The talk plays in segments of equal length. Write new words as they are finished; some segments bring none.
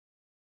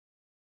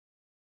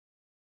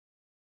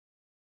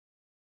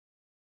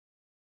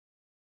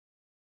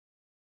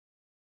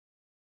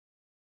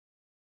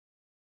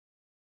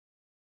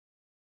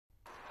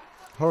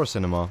Horror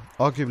cinema,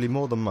 arguably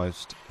more than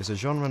most, is a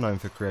genre known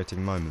for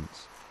creating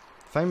moments.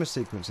 Famous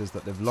sequences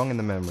that live long in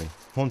the memory,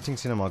 haunting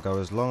cinema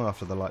goers long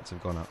after the lights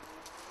have gone up.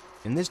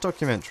 In this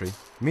documentary,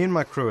 me and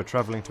my crew are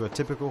travelling to a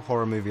typical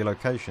horror movie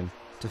location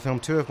to film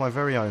two of my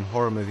very own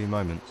horror movie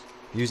moments.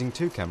 Using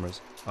two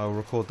cameras, I will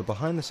record the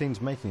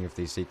behind-the-scenes making of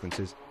these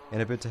sequences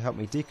in a bid to help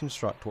me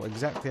deconstruct what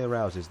exactly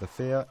arouses the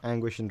fear,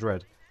 anguish and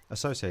dread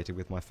associated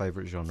with my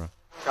favourite genre.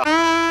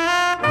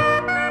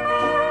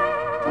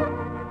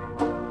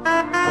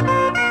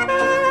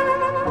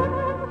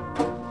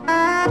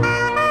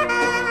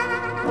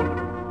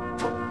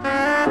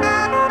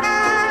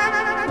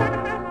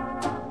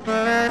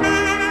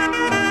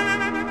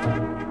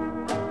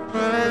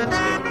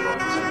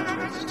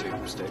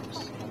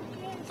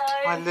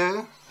 Hi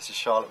Lou. This is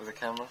Charlotte with the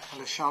camera.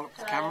 Hello Charlotte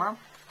with the camera.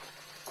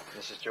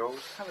 This is Jules.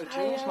 Hello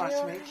Jules, nice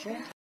to meet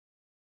you.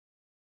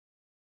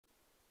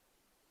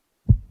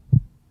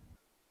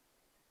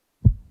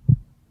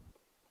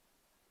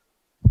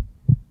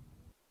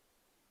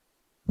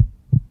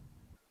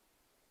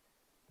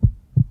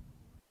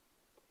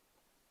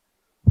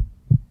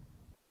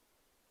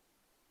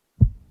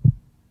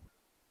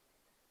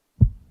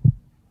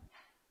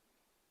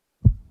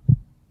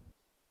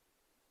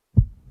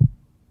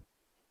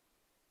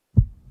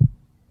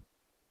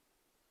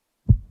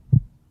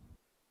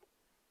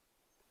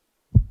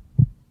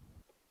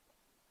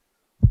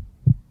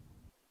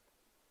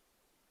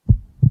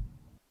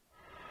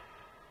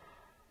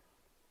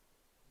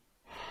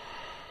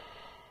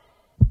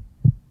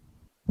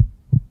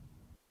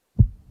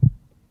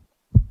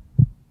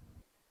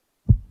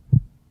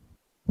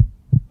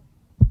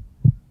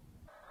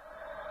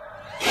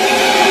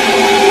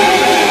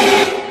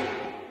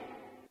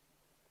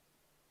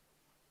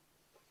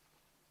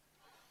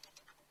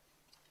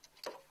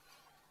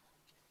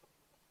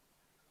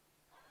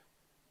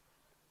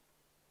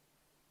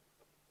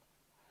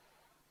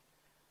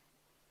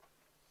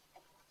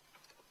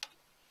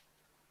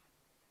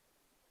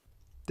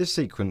 This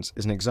sequence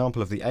is an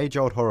example of the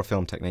age-old horror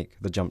film technique,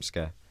 the jump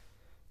scare.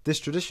 This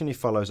traditionally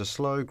follows a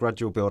slow,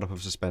 gradual build-up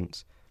of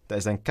suspense that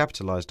is then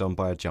capitalised on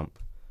by a jump,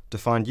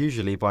 defined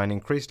usually by an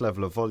increased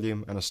level of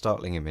volume and a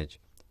startling image.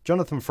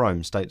 Jonathan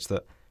Frome states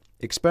that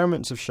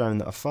experiments have shown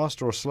that a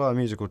faster or slower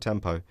musical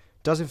tempo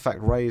does in fact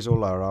raise or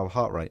lower our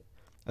heart rate,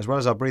 as well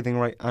as our breathing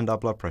rate and our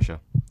blood pressure.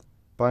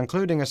 By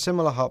including a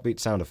similar heartbeat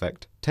sound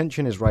effect,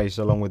 tension is raised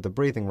along with the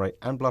breathing rate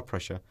and blood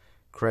pressure,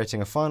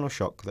 creating a final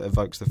shock that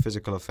evokes the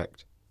physical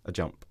effect, a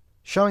jump.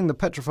 Showing the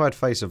petrified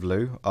face of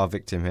Lou, our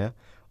victim here,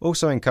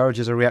 also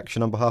encourages a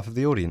reaction on behalf of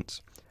the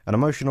audience, an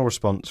emotional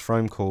response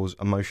Frome calls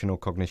emotional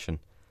cognition.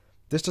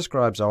 This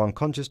describes our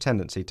unconscious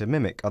tendency to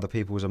mimic other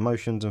people's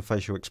emotions and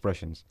facial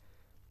expressions.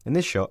 In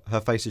this shot,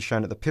 her face is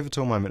shown at the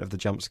pivotal moment of the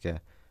jump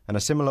scare, and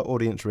a similar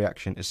audience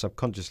reaction is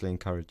subconsciously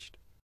encouraged.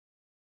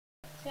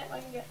 Yeah, I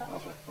can get that.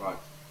 Lovely. Right.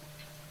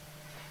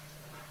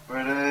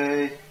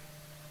 Ready?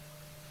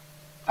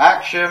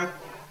 Action!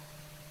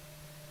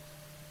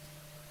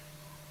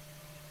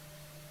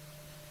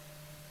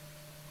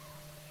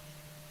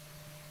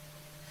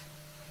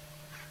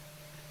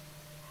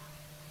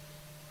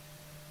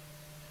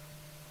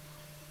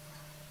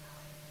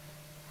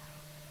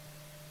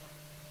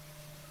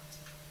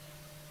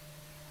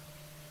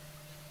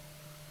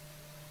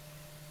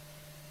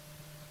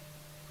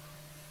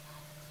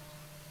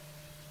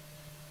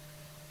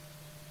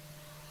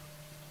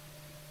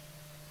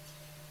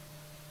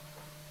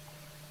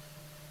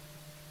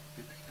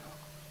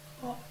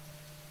 What?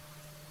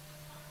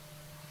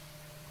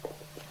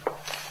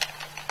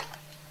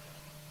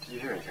 Did you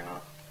hear anything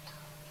or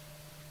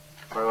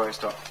not? Wait,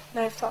 stop.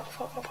 No,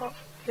 stop.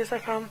 Yes, I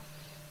can.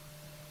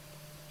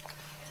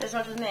 So it's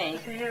not just me? I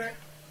can hear it.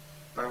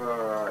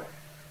 Right.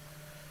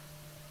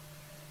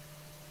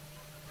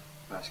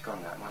 No, it's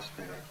gone now. It must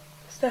be there.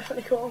 It's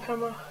definitely caught on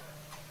camera.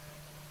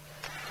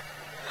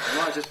 It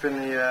might have just been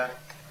the,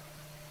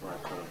 Right,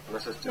 hold on.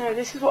 Let's just do No, it.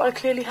 this is what I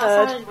clearly That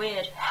heard. sounded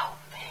weird. Help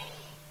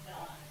me.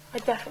 I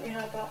definitely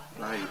heard that.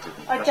 No, you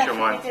didn't. I That's your definitely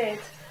mind. did.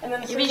 And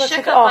then as You've soon been as I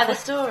shook took it up by off, the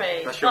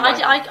story. That's your But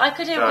mind. I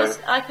could hear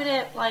So- I could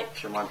hear like.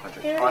 It's your mind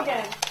punching. hear it Right.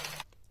 again.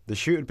 The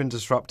shoot had been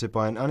disrupted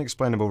by an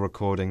unexplainable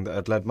recording that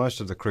had led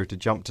most of the crew to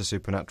jump to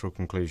supernatural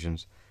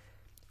conclusions.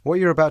 What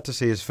you're about to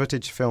see is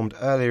footage filmed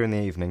earlier in the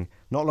evening,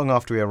 not long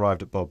after we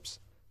arrived at Bob's.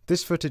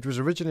 This footage was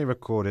originally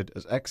recorded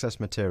as excess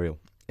material,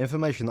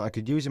 information that I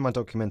could use in my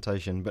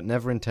documentation but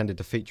never intended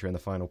to feature in the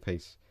final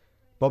piece.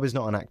 Bob is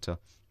not an actor,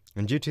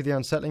 and due to the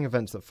unsettling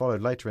events that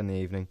followed later in the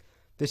evening,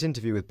 this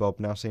interview with Bob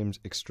now seems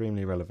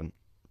extremely relevant.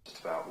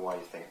 Just about why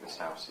you think this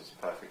house is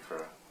perfect for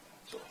a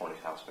sort of haunted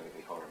house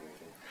movie, horror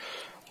movie.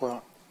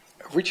 Well,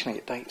 originally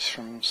it dates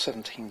from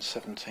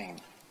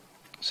 1717,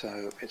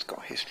 so it's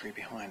got history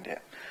behind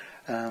it.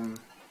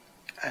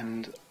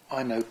 And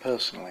I know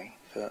personally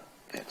that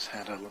it's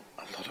had a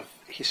lot of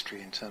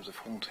history in terms of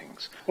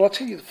hauntings. Well, I'll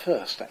tell you the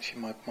first,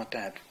 actually. My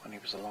dad, when he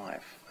was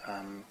alive,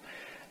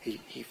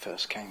 he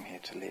first came here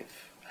to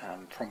live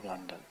from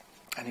London,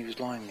 and he was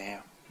lying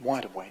there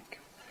wide awake,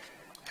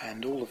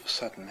 and all of a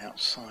sudden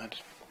outside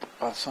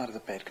by the side of the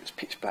bed, because it's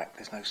pitch black,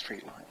 there's no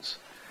street lights,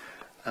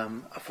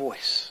 a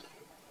voice.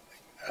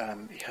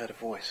 He heard a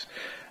voice,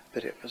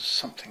 but it was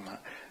something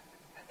like,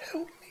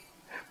 "Help me,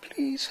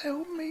 please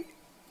help me,"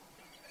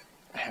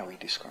 how he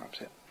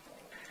describes it.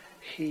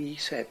 He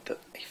said that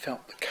he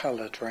felt the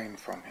colour drain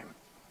from him,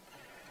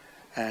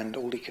 and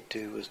all he could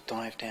do was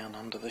dive down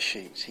under the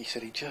sheets. He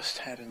said he just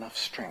had enough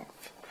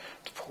strength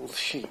to pull the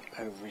sheet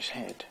over his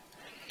head.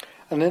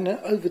 And then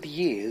over the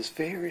years,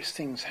 various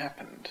things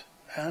happened.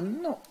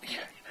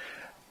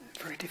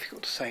 Very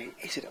difficult to say,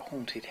 is it a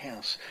haunted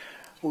house?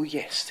 Well,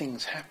 yes,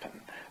 things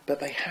happen, but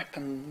they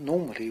happen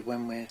normally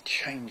when we're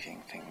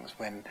changing things,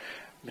 when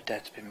my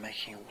dad's been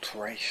making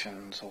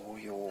alterations, or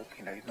you're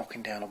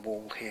knocking down a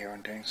wall here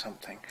and doing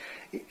something.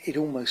 It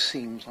almost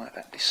seems like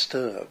that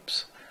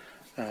disturbs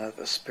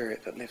the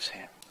spirit that lives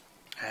here,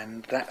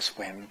 and that's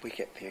when we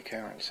get the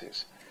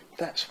occurrences.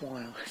 That's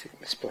why I think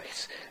this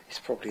place is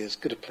probably as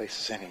good a place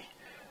as any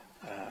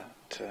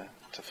to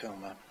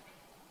film a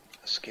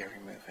scary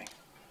movie.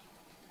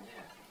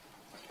 Yeah,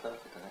 that's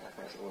perfect. I think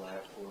that's all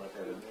I've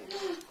ever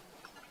needed.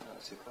 Oh,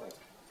 that's superb.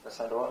 That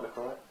sound alright? Look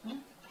alright?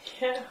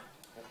 Yeah.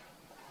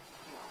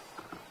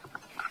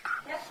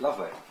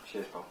 Lovely.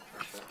 Cheers, Paul.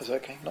 Is that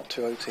okay? Not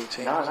too OTT?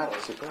 No,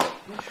 it's superb.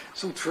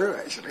 It's all true,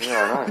 actually.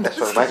 Yeah, I know. That's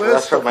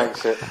what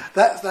makes it.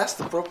 That's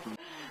the problem.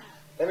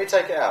 Let me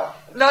take it out.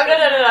 No.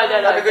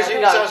 Because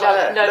you sound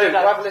like that. Luke,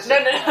 have a listen. No.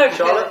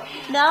 Charlotte?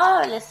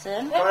 No,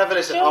 listen. Come and have a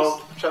listen.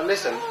 I'll try and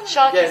listen.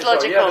 Shark is sorry,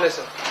 logical. You have a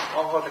listen.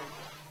 I'll hold it.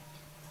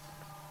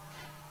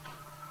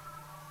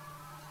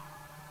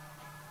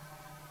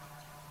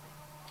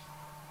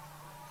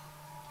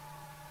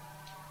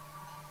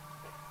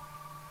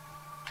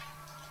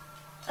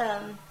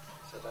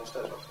 So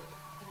downstairs, upstairs.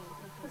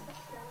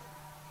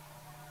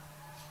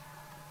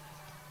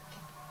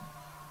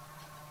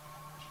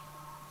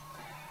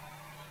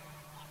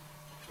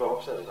 Well,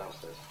 upstairs or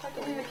downstairs? I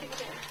don't even keep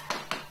it in. Let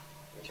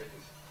me check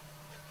these.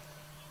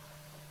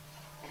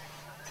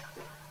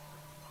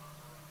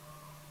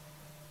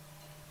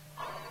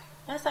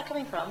 Where's that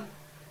coming from?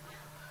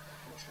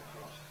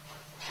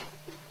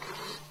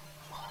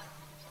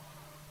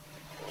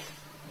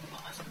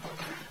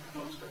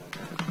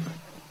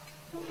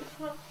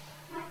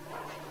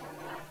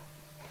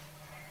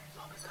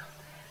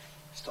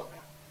 Stop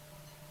it.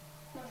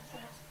 No, it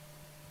says.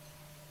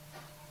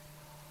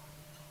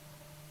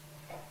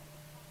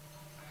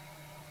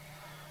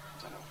 I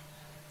don't know.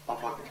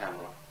 Unplug the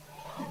camera.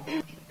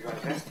 You got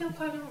anything? It's still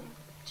playing on. Do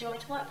you want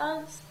me to work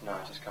those? No,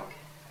 just come.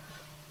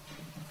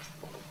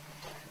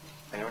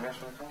 Anyone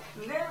else want to come?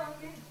 No, I'm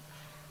good.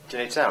 Do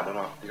you need sound or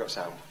not? You got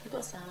sound? We've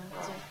got sound.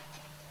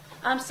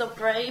 I'm so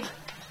brave.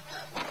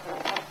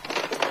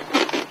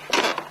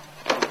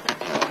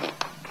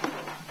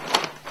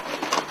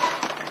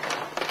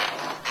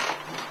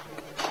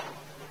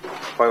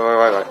 Wait.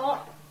 What?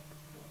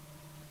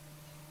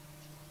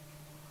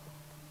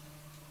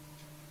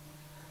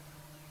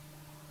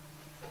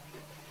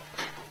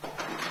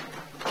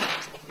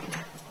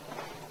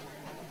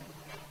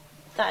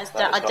 That is.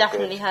 That is I not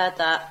definitely good. heard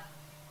that.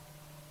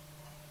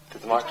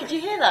 Did the mic? Did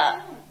you hear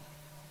that?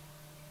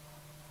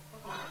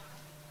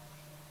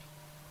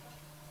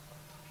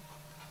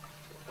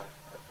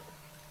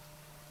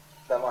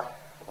 That mic?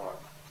 Alright.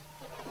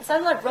 It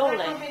sounds like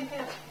rolling.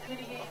 Could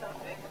you hear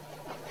something?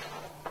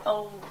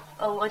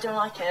 Oh, I don't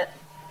like it.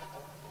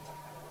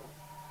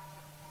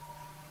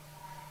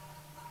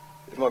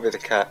 It might be the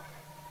cat.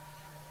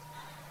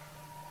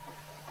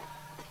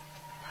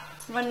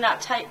 I'm running out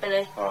of tape,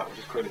 Billy. Alright, we'll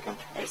just quickly come.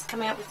 It's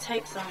coming up with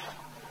tapes on.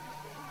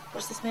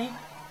 What's this mean?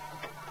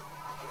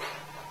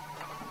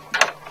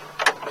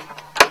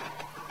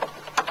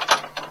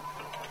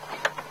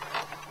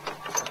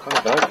 I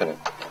can't even open it.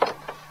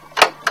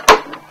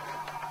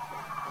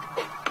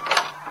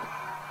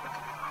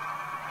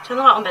 Turn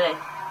the light on, Billy.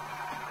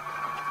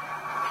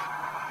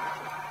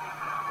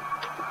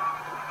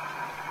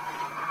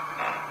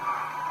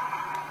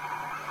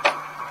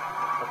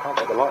 I can't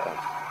get the light on.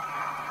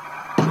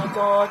 Oh my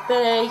God,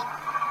 Billy. I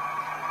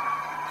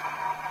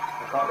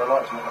can't get the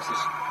lights on. What's this?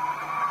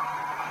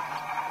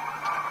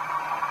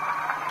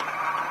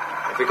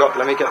 Have we got?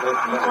 Let me get the.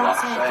 can't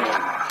see it.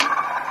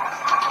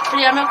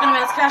 Billy, I'm not going to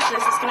be able to cash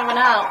this. It's going to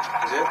run out.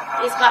 Is it?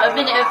 It's about a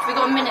minute. We've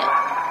got a minute.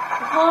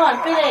 Come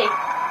on, Billy.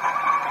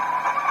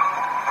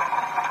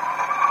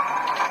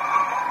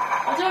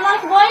 I don't like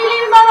it. Why are you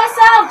leaving by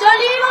myself? Don't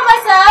leave me by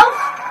myself.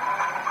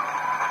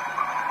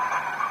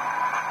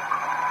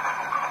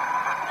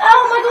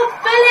 Oh my God,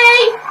 Billy.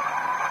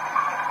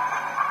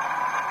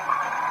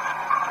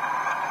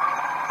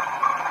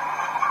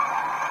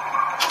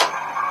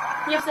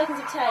 You have seconds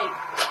of tape.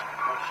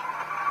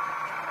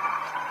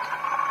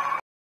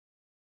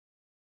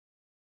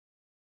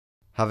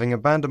 Having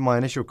abandoned my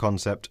initial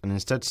concept and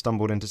instead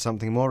stumbled into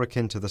something more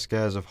akin to the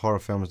scares of horror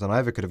films than I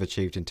ever could have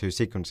achieved in 2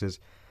 sequences,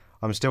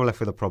 I'm still left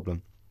with a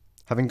problem.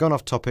 Having gone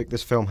off topic,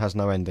 this film has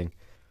no ending.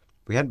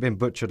 We hadn't been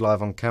butchered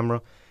live on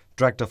camera,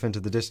 dragged off into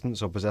the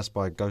distance or possessed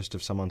by a ghost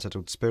of some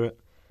unsettled spirit,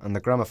 and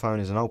the gramophone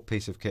is an old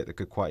piece of kit that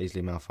could quite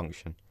easily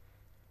malfunction.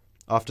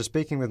 After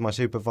speaking with my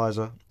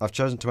supervisor, I've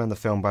chosen to end the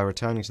film by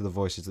returning to the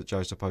voices that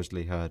Joe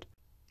supposedly heard.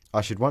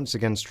 I should once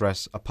again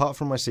stress, apart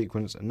from my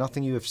sequence,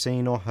 nothing you have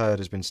seen or heard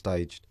has been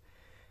staged.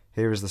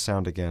 Here is the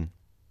sound again.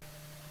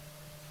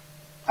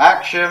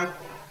 Action!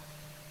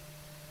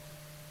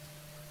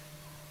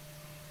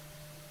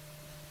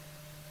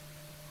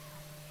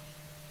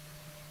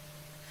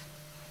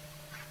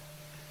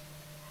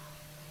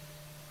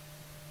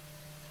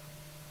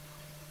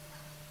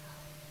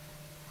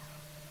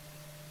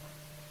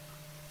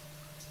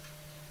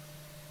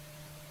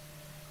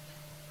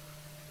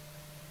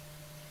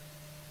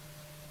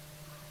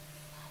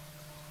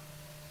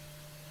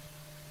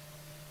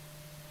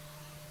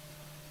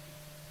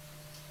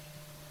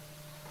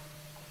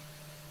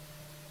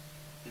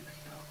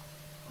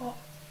 What?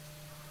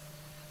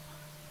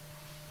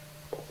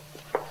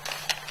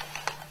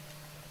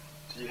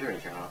 Did you hear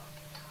anything or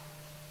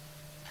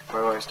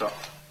not? Wait, stop.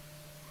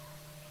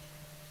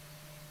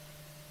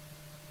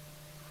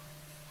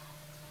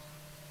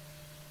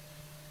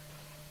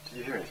 Did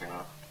you hear anything or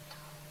not?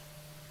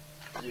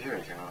 Did you hear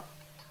anything or not?